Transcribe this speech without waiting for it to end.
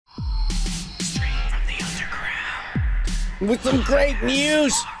with some great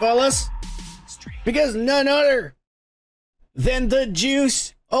news, fellas. Because none other than the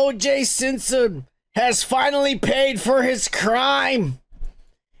juice, O.J. Simpson, has finally paid for his crime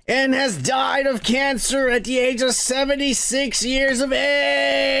and has died of cancer at the age of 76 years of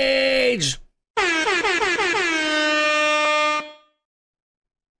age.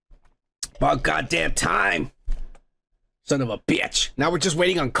 About goddamn time. Son of a bitch. Now we're just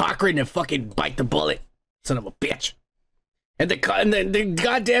waiting on Cochran to fucking bite the bullet. Son of a bitch. And the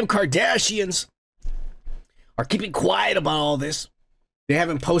goddamn Kardashians are keeping quiet about all this. They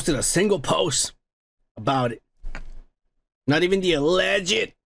haven't posted a single post about it. Not even the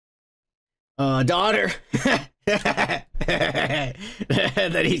alleged daughter that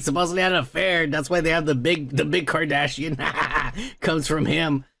he supposedly had an affair. That's why they have the big Kardashian comes from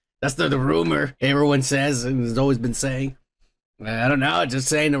him. That's the rumor everyone says and has always been saying. I don't know, just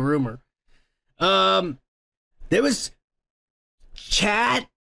saying a rumor. There was chat,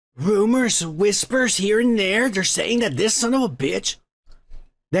 rumors, whispers here and there. They're saying that this son of a bitch,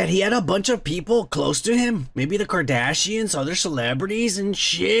 that he had a bunch of people close to him. Maybe the Kardashians, other celebrities and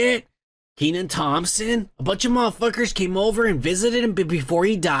shit. Kenan Thompson. A bunch of motherfuckers came over and visited him before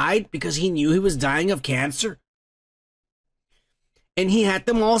he died because he knew he was dying of cancer. And he had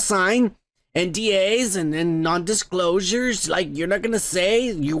them all sign NDAs and non-disclosures. Like, you're not going to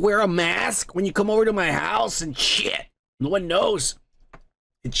say you wear a mask when you come over to my house and shit. No one knows.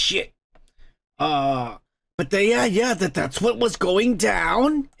 And shit. But that's what was going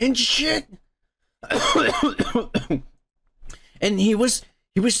down and shit. And he was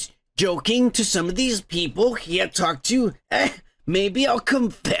joking to some of these people he had talked to. Maybe I'll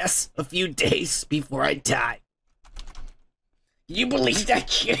confess a few days before I die. You believe that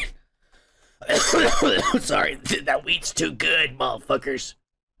shit? Sorry, that weed's too good, motherfuckers.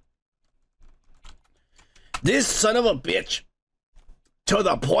 This son of a bitch, to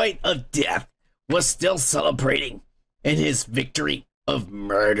the point of death, was still celebrating in his victory of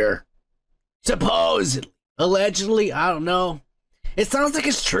murder. Supposedly, allegedly, I don't know. It sounds like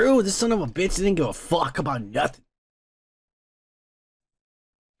it's true. This son of a bitch didn't give a fuck about nothing.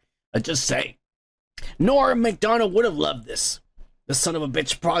 I just say, Norm Macdonald would have loved this. The son of a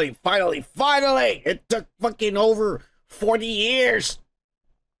bitch probably finally, it took fucking over 40 years.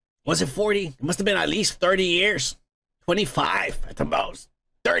 Was it 40? It must have been at least 30 years. 25 at the most.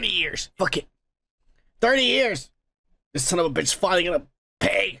 30 years. Fuck it. 30 years. This son of a bitch finally gonna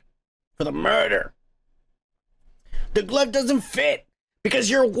pay for the murder. The glove doesn't fit because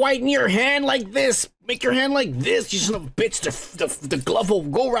you're whitening your hand like this. Make your hand like this, you son of a bitch. The glove will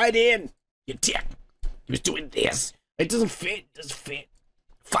go right in. You dick. He was doing this. It doesn't fit. It doesn't fit.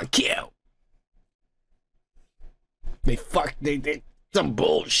 Fuck you. They some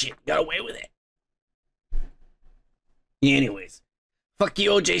bullshit. Got away with it. Anyways, fuck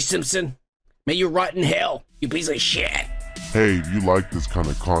you, O.J. Simpson. May you rot in hell, you piece of shit. Hey, if you like this kind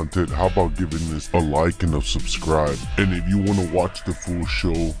of content, how about giving this a like and a subscribe? And if you want to watch the full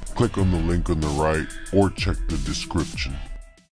show, click on the link on the right or check the description.